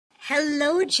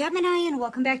Hello Gemini, and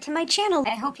welcome back to my channel.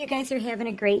 I hope you guys are having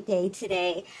a great day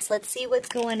today. So let's see what's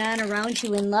going on around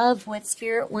you in love, what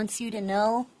spirit wants you to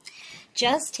know.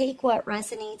 Just take what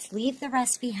resonates, leave the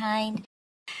rest behind.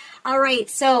 All right,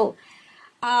 so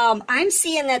I'm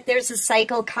seeing that there's a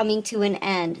cycle coming to an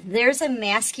end. There's a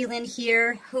masculine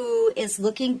here who is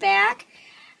looking back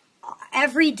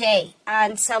every day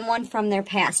on someone from their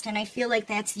past, and I feel like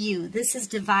that's you. This is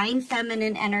divine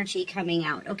feminine energy coming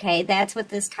out, okay? That's what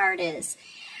this card is.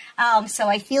 So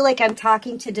I feel like I'm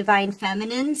talking to divine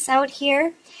feminines out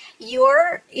here.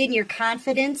 You're in your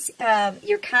confidence,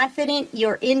 you're confident,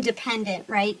 you're independent,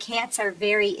 right? Cats are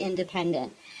very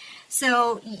independent.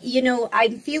 So, you know,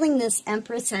 I'm feeling this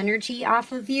Empress energy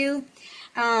off of you.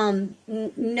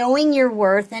 Knowing your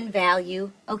worth and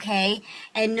value, okay,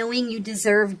 and knowing you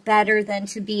deserve better than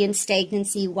to be in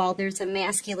stagnancy while there's a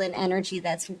masculine energy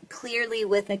that's clearly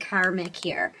with a karmic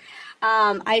here.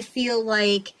 I feel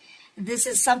like this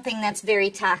is something that's very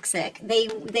toxic.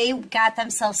 They got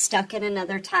themselves stuck in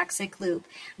another toxic loop,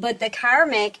 but the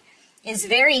karmic is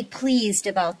very pleased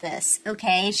about this,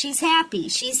 okay? She's happy.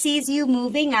 She sees you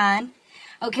moving on,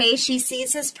 okay? She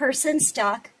sees this person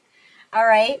stuck, all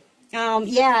right?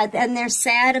 Yeah, and they're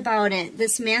sad about it.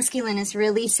 This masculine is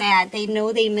really sad. They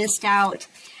know they missed out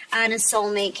on a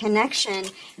soulmate connection.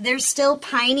 They're still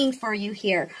pining for you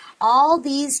here. All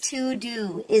these two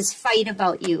do is fight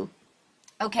about you,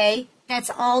 okay? That's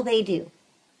all they do,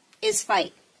 is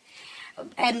fight.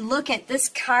 And look at this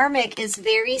karmic is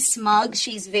very smug.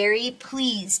 She's very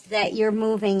pleased that you're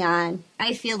moving on.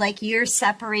 I feel like you're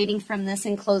separating from this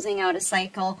and closing out a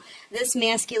cycle. This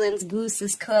masculine's goose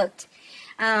is cooked.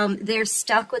 They're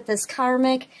stuck with this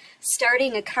karmic,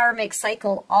 starting a karmic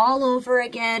cycle all over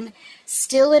again,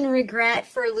 still in regret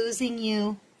for losing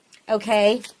you,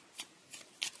 okay?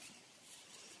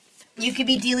 You could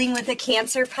be dealing with a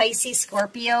Cancer, Pisces,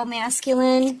 Scorpio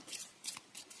masculine.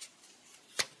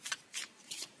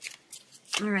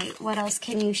 All right, what else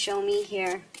can you show me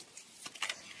here?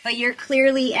 But you're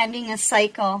clearly ending a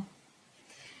cycle.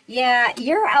 Yeah,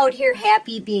 you're out here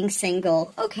happy being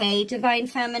single, okay, Divine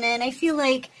Feminine. I feel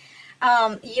like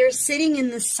you're sitting in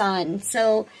the sun.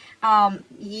 So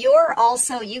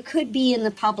you could be in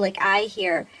the public eye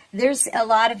here. There's a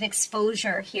lot of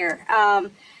exposure here.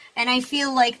 And I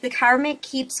feel like the karmic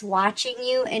keeps watching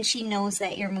you, and she knows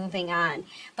that you're moving on.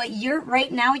 But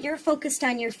right now, you're focused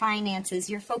on your finances.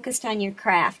 You're focused on your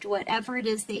craft, whatever it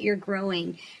is that you're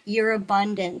growing, your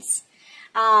abundance.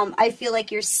 I feel like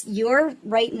you're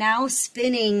right now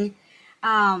spinning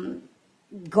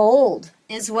gold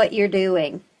is what you're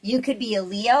doing. You could be a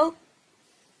Leo,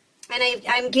 and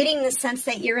I'm getting the sense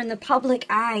that you're in the public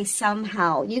eye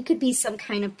somehow. You could be some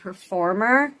kind of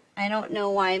performer. I don't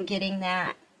know why I'm getting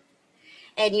that.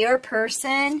 And your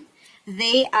person,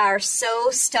 they are so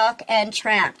stuck and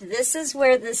trapped. This is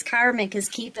where this karmic is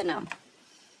keeping them.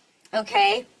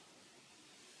 Okay?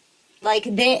 Like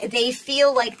they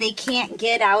feel like they can't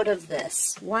get out of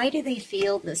this. Why do they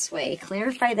feel this way?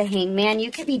 Clarify the Hangman.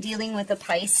 You could be dealing with a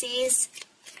Pisces.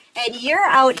 And you're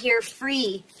out here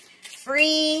free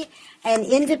and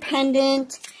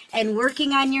independent and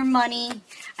working on your money.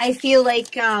 I feel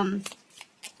like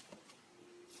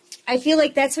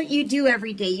that's what you do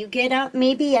every day. You get up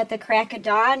maybe at the crack of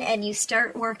dawn and you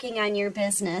start working on your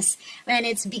business. And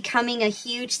it's becoming a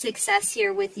huge success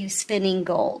here with you spinning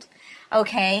gold.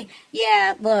 Okay,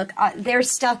 yeah, look, they're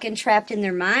stuck and trapped in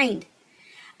their mind.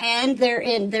 And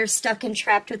they're stuck and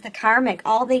trapped with the karmic.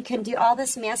 All they can do, all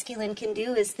this masculine can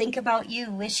do is think about you,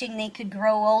 wishing they could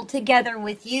grow old together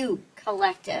with you,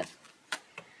 collective.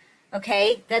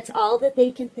 Okay, that's all that they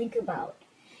can think about.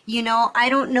 You know, I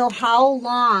don't know how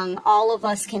long all of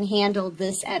us can handle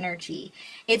this energy.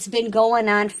 It's been going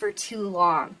on for too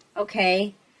long,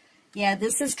 okay? Yeah,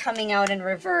 this is coming out in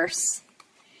reverse.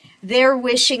 They're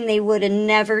wishing they would have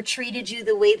never treated you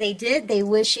the way they did. They're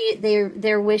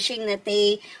wishing that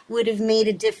they would have made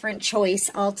a different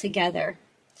choice altogether.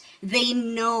 They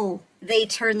know they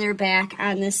turned their back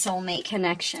on this soulmate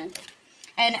connection.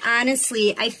 And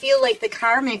honestly, I feel like the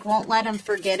karmic won't let them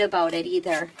forget about it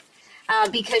either.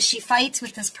 Because she fights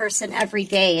with this person every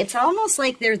day. It's almost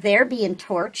like they're there being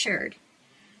tortured.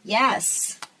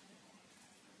 Yes.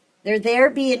 They're there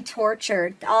being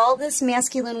tortured. All this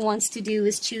masculine wants to do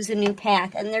is choose a new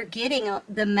path, and they're getting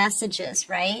the messages,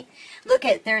 right? Look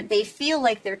at, they feel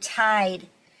like they're tied.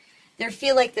 They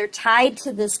feel like they're tied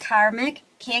to this karmic,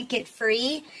 can't get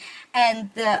free, and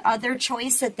the other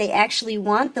choice that they actually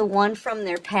want, the one from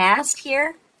their past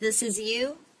here, this is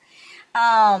you,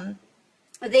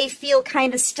 they feel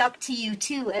kind of stuck to you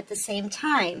too at the same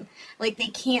time. Like they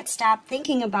can't stop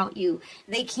thinking about you.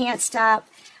 They can't stop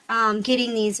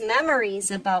getting these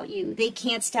memories about you. They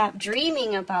can't stop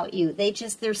dreaming about you.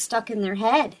 They're stuck in their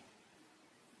head.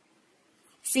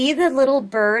 See the little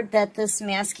bird that this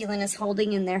masculine is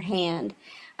holding in their hand?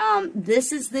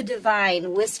 This is the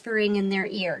divine whispering in their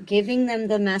ear, giving them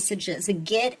the messages.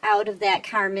 Get out of that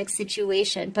karmic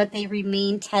situation, but they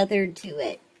remain tethered to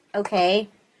it, okay?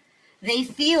 They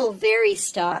feel very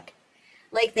stuck,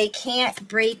 like they can't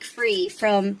break free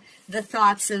from the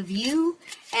thoughts of you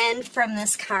and from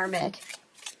this karmic.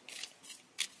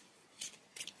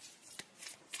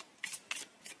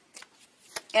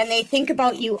 And they think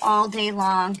about you all day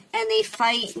long, and they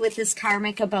fight with this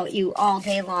karmic about you all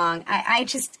day long. I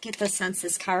just get the sense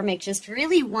this karmic just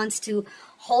really wants to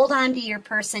hold on to your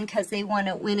person because they want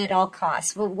to win at all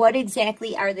costs. Well, what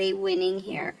exactly are they winning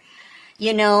here?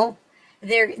 You know,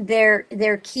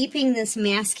 they're keeping this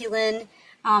masculine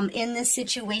in this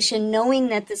situation, knowing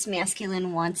that this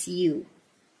masculine wants you.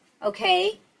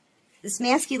 Okay? This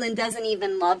masculine doesn't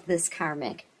even love this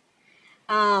karmic.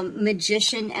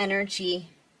 Magician energy.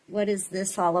 What is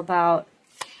this all about?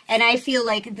 And I feel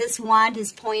like this wand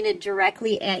is pointed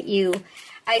directly at you.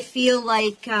 I feel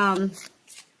like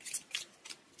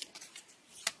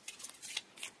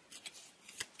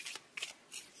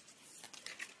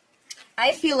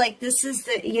this is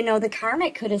the, you know, the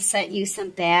karmic could have sent you some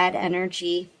bad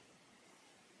energy,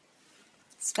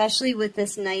 especially with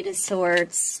this Knight of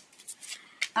Swords.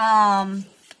 What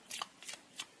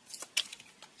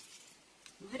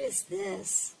is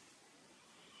this?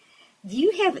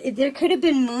 There could have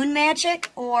been moon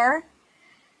magic, or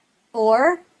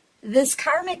this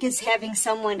karmic is having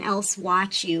someone else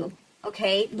watch you.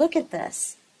 Okay, look at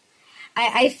this.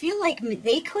 I feel like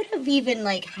they could have even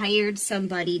like hired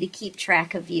somebody to keep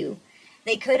track of you.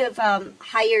 They could have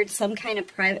hired some kind of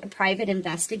private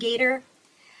investigator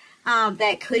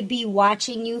that could be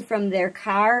watching you from their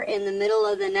car in the middle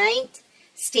of the night,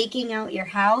 staking out your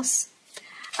house.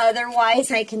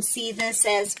 Otherwise, I can see this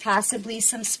as possibly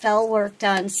some spell work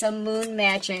done, some moon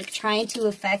magic, trying to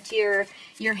affect your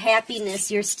happiness,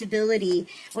 your stability,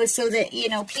 so that, you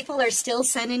know, people are still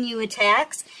sending you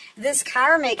attacks. This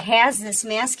karmic has this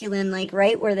masculine, like,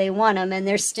 right where they want them, and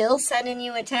they're still sending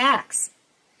you attacks.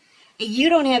 You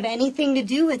don't have anything to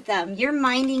do with them. You're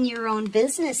minding your own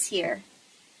business here.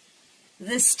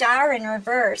 The Star in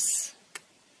reverse.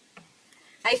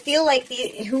 I feel like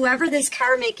whoever this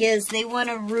karmic is, they want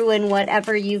to ruin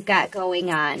whatever you've got going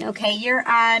on. Okay, you're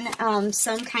on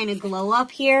some kind of glow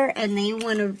up here, and they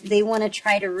want to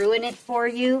try to ruin it for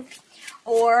you.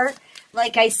 Or,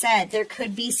 like I said, there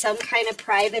could be some kind of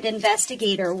private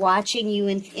investigator watching you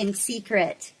in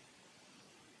secret.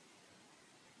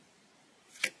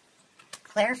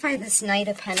 Clarify this Knight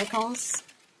of Pentacles.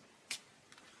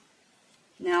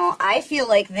 No, I feel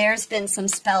like there's been some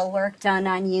spell work done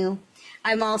on you.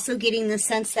 I'm also getting the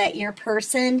sense that your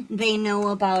person, they know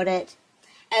about it,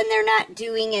 and they're not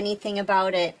doing anything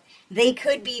about it. They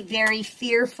could be very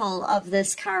fearful of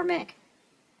this karmic.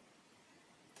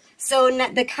 So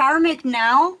the karmic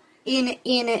now,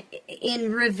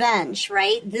 in revenge,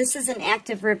 right? This is an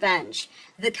act of revenge.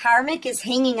 The karmic is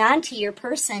hanging on to your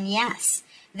person, yes.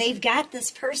 They've got this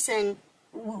person,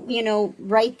 you know,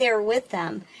 right there with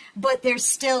them, but they're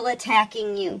still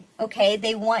attacking you, okay?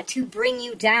 They want to bring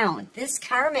you down. This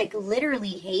karmic literally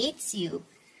hates you.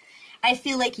 I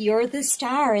feel like you're the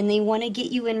star, and they want to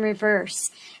get you in reverse.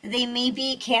 They may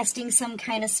be casting some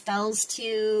kind of spells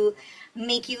to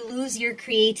make you lose your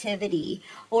creativity,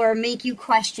 or make you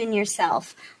question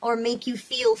yourself, or make you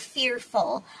feel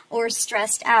fearful or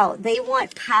stressed out. They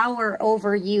want power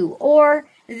over you, or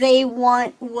they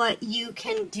want what you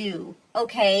can do.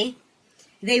 Okay,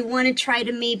 they want to try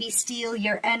to maybe steal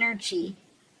your energy.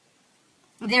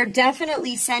 They're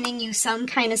definitely sending you some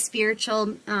kind of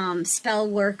spiritual spell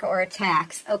work or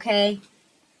attacks, okay?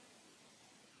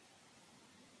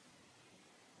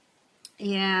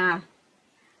 Yeah.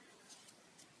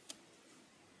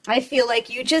 I feel like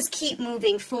you just keep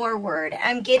moving forward.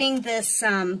 I'm getting this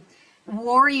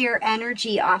warrior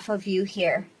energy off of you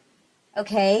here,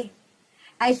 okay?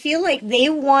 I feel like they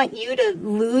want you to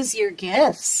lose your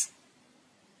gifts.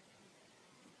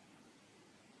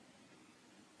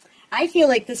 I feel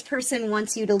like this person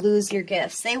wants you to lose your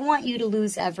gifts. They want you to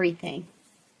lose everything.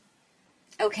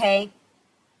 Okay?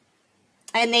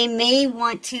 And they may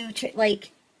want to, like,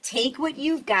 take what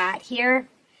you've got here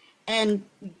and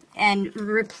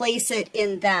replace it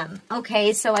in them.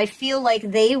 Okay? So I feel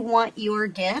like they want your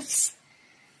gifts.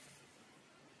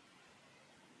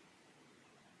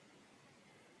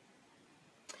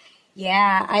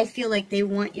 Yeah, I feel like they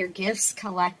want your gifts,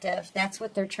 collective. That's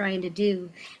what they're trying to do.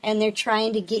 And they're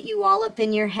trying to get you all up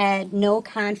in your head, no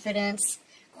confidence,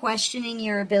 questioning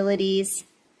your abilities.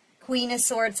 Queen of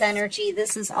Swords energy,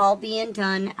 this is all being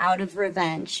done out of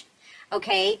revenge.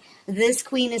 Okay, this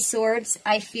Queen of Swords,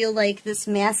 I feel like this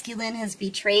masculine has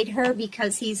betrayed her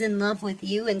because he's in love with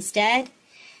you instead.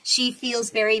 She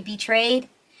feels very betrayed.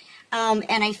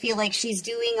 And I feel like she's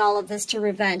doing all of this to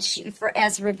revenge,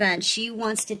 as revenge. She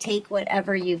wants to take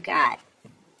whatever you've got.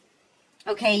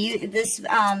 Okay,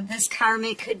 this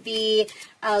karmic could be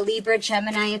Libra,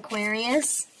 Gemini,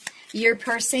 Aquarius. Your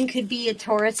person could be a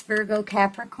Taurus, Virgo,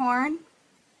 Capricorn.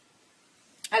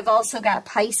 I've also got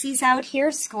Pisces out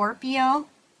here, Scorpio.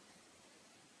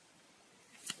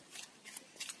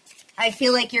 I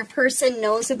feel like your person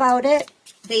knows about it.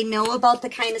 They know about the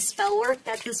kind of spell work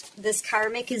that this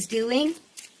karmic is doing.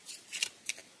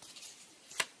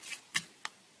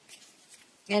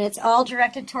 And it's all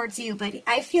directed towards you, but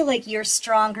I feel like you're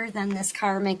stronger than this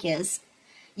karmic is.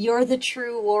 You're the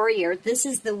true warrior. This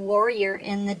is the warrior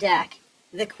in the deck,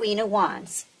 the Queen of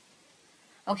Wands.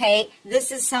 Okay,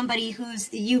 this is somebody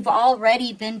you've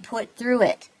already been put through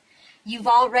it. You've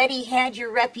already had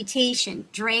your reputation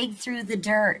dragged through the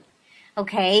dirt.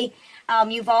 Okay,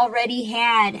 you've already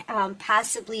had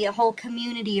possibly a whole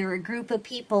community or a group of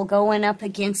people going up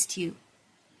against you.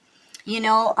 You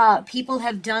know, people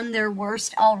have done their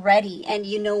worst already, and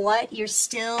you know what? You're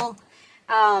still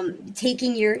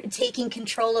taking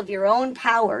control of your own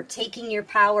power, taking your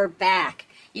power back.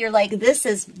 You're like, this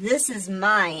is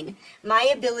mine.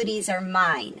 My abilities are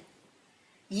mine.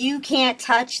 You can't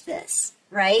touch this,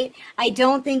 right? I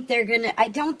don't think they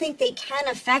can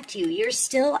affect you. You're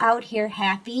still out here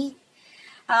happy,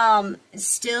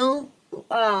 still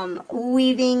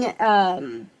weaving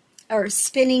or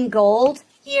spinning gold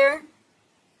here.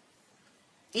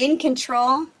 In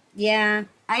control. Yeah.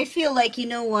 I feel like, you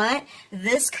know what?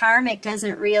 This karmic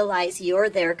doesn't realize you're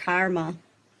their karma.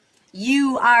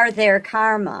 You are their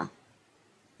karma.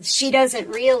 She doesn't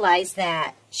realize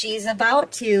that. She's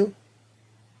about to.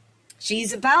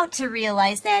 She's about to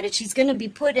realize that, and she's going to be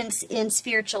put in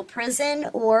spiritual prison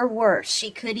or worse.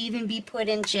 She could even be put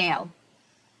in jail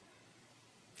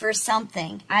for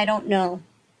something. I don't know.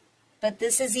 But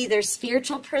this is either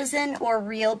spiritual prison or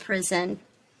real prison.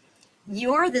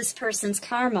 You're this person's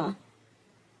karma.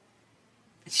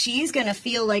 She's going to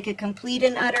feel like a complete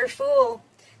and utter fool,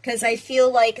 because I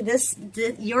feel like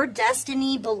your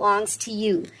destiny belongs to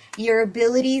you. Your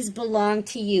abilities belong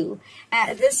to you.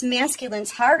 This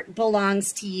masculine's heart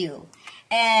belongs to you.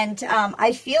 And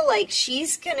I feel like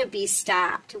she's going to be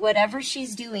stopped. Whatever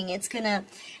she's doing, it's going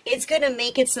to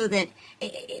make it so that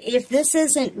if this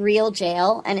isn't real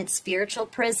jail and it's spiritual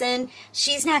prison,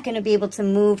 she's not going to be able to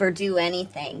move or do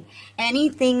anything.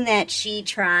 Anything that she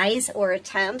tries or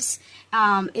attempts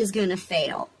is going to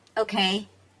fail, okay?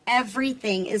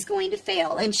 Everything is going to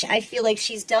fail. And I feel like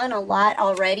she's done a lot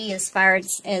already as far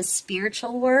as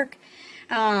spiritual work,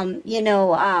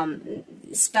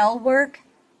 spell work.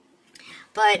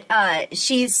 But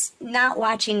she's not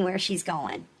watching where she's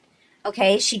going.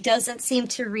 Okay, she doesn't seem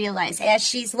to realize, as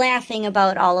she's laughing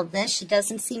about all of this, she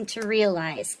doesn't seem to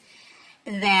realize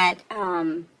that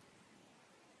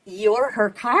you're her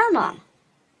karma.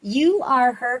 You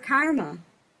are her karma.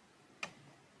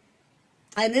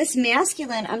 And this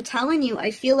masculine, I'm telling you,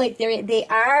 I feel like they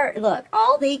are, look,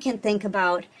 all they can think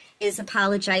about is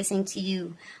apologizing to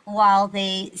you while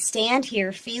they stand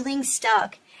here feeling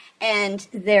stuck, and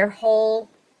their whole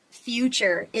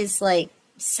future is like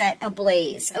set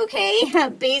ablaze, okay?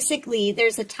 Basically,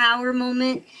 there's a tower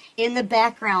moment in the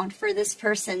background for this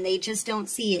person. They just don't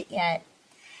see it yet.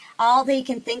 All they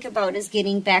can think about is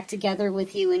getting back together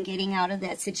with you and getting out of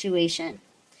that situation.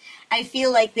 I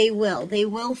feel like they will. They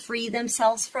will free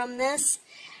themselves from this.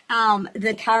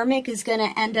 The karmic is going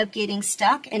to end up getting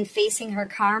stuck and facing her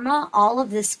karma. All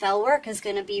of this spell work is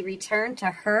going to be returned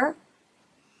to her.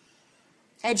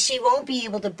 And she won't be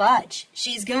able to budge.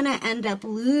 She's going to end up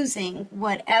losing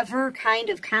whatever kind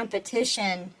of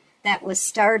competition that was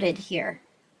started here,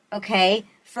 okay,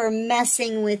 for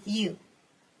messing with you.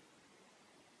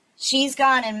 She's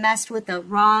gone and messed with the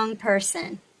wrong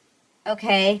person,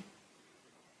 okay?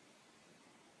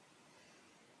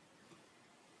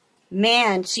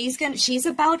 Man, she's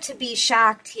about to be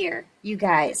shocked here, you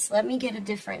guys. Let me get a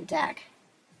different deck.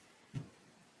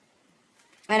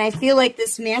 And I feel like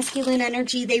this masculine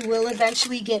energy, they will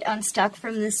eventually get unstuck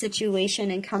from this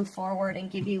situation and come forward and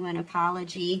give you an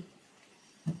apology.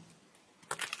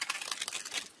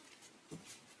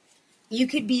 You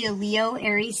could be a Leo,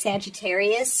 Aries,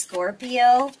 Sagittarius,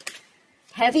 Scorpio.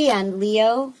 Heavy on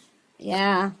Leo.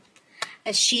 Yeah.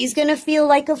 She's going to feel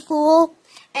like a fool,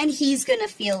 and he's going to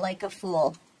feel like a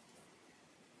fool.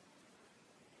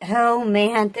 Oh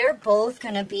man, they're both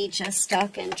going to be just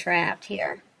stuck and trapped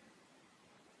here.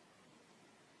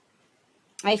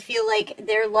 I feel like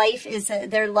their life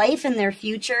and their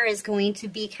future is going to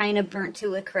be kind of burnt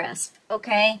to a crisp,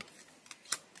 okay?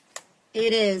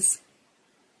 It is.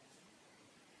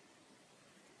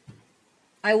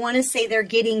 I want to say they're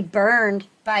getting burned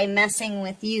by messing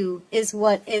with you is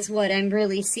what I'm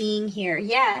really seeing here.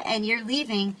 Yeah, and you're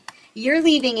leaving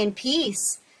in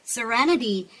peace,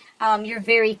 serenity. You're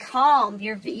very calm.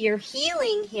 You're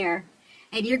healing here,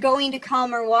 and you're going to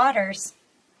calmer waters.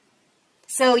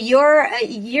 So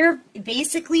you're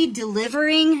basically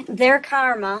delivering their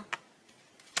karma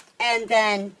and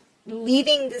then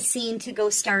leaving the scene to go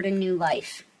start a new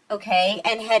life, okay?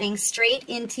 And heading straight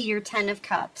into your 10 of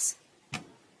Cups.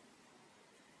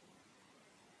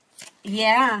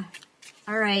 Yeah.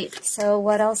 All right. So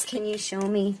what else can you show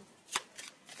me?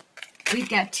 We've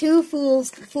got two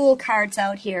fool cards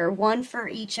out here, one for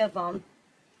each of them.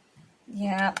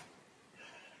 Yeah.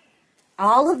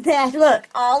 All of that, look,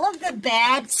 all of the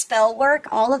bad spell work,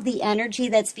 all of the energy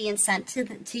that's being sent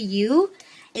to you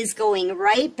is going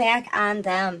right back on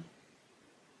them.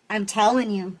 I'm telling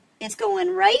you, it's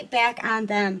going right back on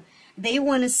them. They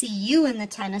want to see you in the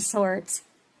 10 of Swords.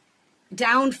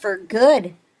 Down for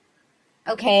good.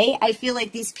 Okay, I feel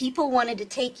like these people wanted to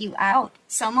take you out.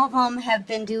 Some of them have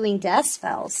been doing death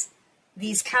spells.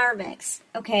 These karmics,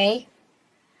 okay?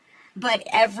 But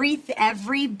every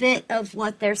bit of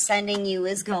what they're sending you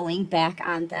is going back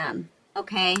on them,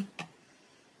 okay?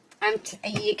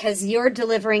 Because you're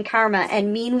delivering karma,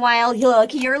 and meanwhile,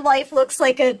 look, your life looks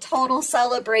like a total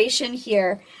celebration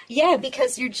here. Yeah,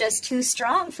 because you're just too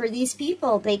strong for these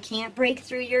people. They can't break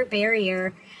through your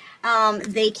barrier.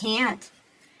 They can't.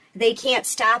 They can't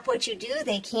stop what you do.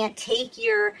 They can't take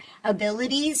your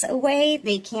abilities away.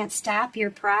 They can't stop your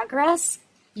progress.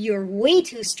 You're way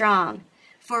too strong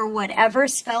for whatever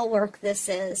spell work this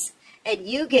is. And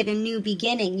you get a new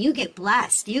beginning. You get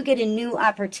blessed. You get a new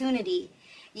opportunity.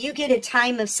 You get a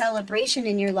time of celebration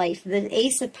in your life. The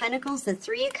Ace of Pentacles, the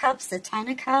 3 of Cups, the 10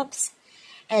 of Cups,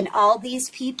 and all these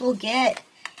people get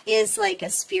is like a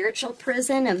spiritual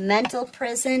prison, a mental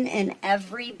prison, and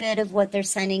every bit of what they're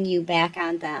sending you back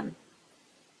on them.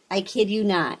 I kid you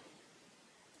not.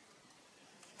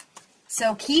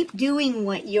 So keep doing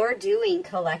what you're doing,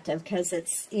 collective, because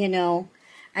it's, you know,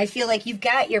 I feel like you've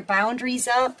got your boundaries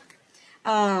up.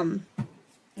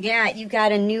 Yeah, you've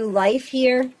got a new life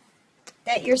here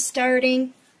that you're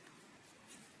starting.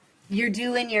 You're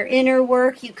doing your inner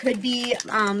work. You could be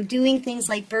doing things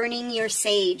like burning your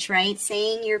sage, right?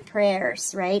 Saying your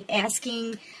prayers, right?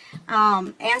 Asking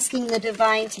the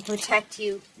divine to protect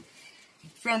you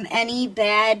from any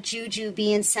bad juju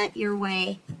being sent your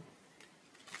way.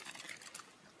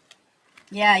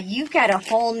 Yeah, you've got a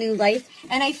whole new life.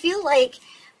 And I feel like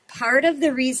part of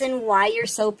the reason why you're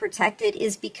so protected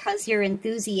is because you're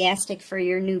enthusiastic for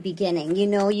your new beginning. You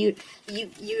know,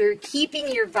 you're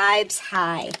keeping your vibes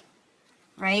high.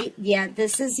 Right? Yeah,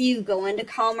 this is you going to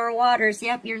calmer waters.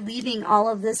 Yep, you're leaving all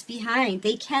of this behind.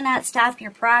 They cannot stop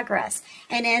your progress.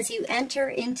 And as you enter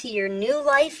into your new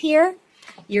life here,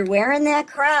 you're wearing that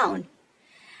crown.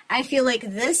 I feel like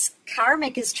this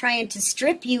karmic is trying to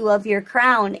strip you of your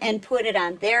crown and put it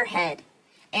on their head.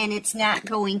 And it's not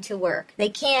going to work. They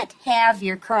can't have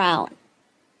your crown.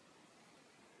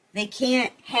 They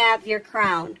can't have your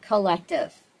crown,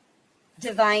 collective.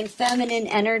 Divine feminine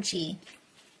energy.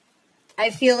 I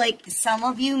feel like some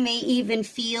of you may even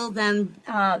feel them,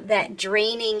 that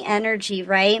draining energy,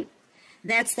 right?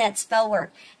 That's that spell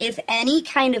work. If any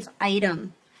kind of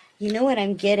item, you know what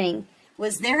I'm getting,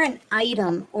 was there an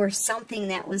item or something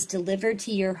that was delivered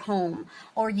to your home?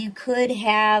 Or you could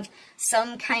have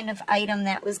some kind of item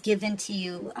that was given to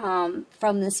you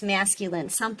from this masculine,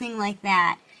 something like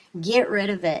that. Get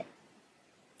rid of it.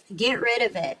 Get rid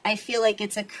of it. I feel like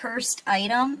it's a cursed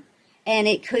item. And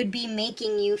it could be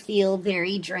making you feel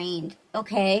very drained,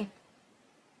 okay?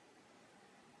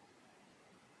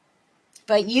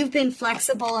 But you've been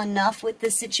flexible enough with the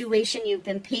situation. You've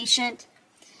been patient.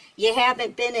 You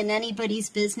haven't been in anybody's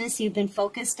business. You've been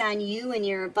focused on you and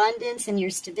your abundance and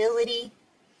your stability.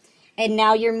 And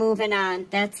now you're moving on.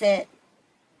 That's it.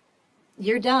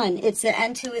 You're done. It's an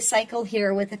end to a cycle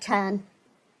here with a 10.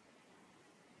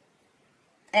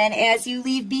 And as you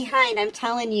leave behind, I'm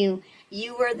telling you,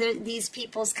 you were these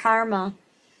people's karma,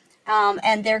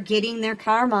 and they're getting their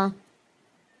karma.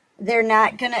 They're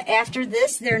not going to, after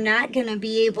this, they're not going to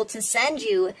be able to send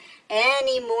you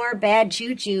any more bad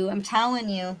juju. I'm telling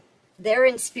you, they're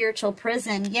in spiritual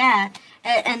prison, yeah,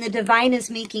 and the divine is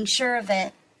making sure of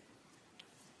it.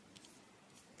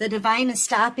 The divine is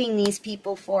stopping these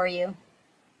people for you.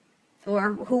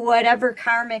 or whatever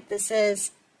karmic this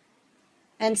is.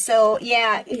 And so,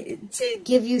 yeah, to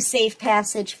give you safe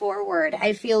passage forward,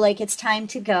 I feel like it's time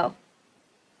to go.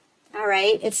 All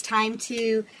right, it's time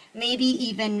to maybe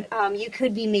even, you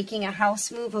could be making a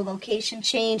house move, a location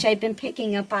change. I've been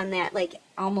picking up on that like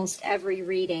almost every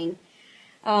reading.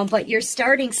 But you're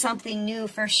starting something new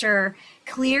for sure.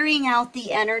 Clearing out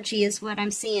the energy is what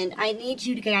I'm seeing. I need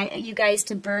you guys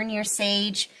to burn your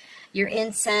sage, your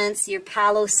incense, your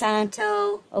Palo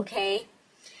Santo, okay?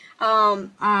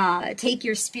 Take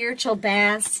your spiritual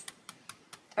baths.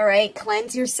 All right,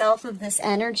 cleanse yourself of this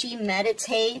energy,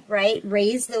 meditate, right?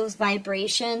 Raise those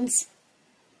vibrations,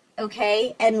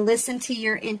 okay? And listen to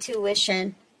your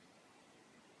intuition.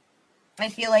 I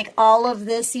feel like all of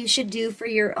this you should do for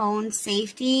your own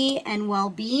safety and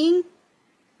well-being,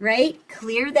 right?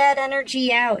 Clear that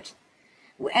energy out.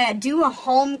 Do a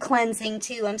home cleansing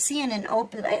too. I'm seeing an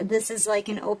open, this is like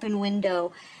an open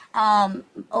window.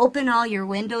 Open all your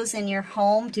windows in your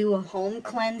home. Do a home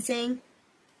cleansing.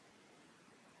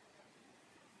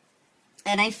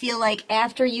 And I feel like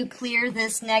after you clear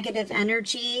this negative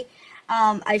energy,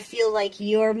 I feel like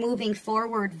you're moving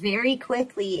forward very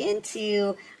quickly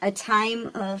into a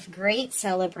time of great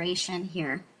celebration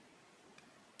here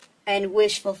and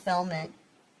wish fulfillment.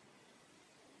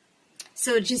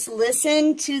 So just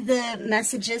listen to the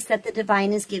messages that the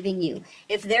divine is giving you.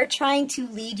 If they're trying to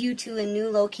lead you to a new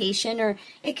location, or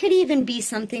it could even be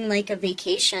something like a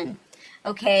vacation,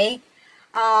 okay?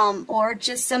 Or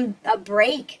just a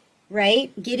break.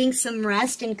 Right? Getting some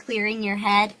rest and clearing your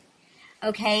head.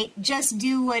 Okay? Just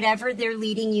do whatever they're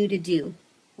leading you to do.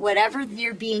 Whatever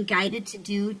you're being guided to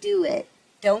do, do it.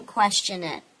 Don't question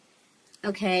it.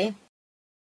 Okay?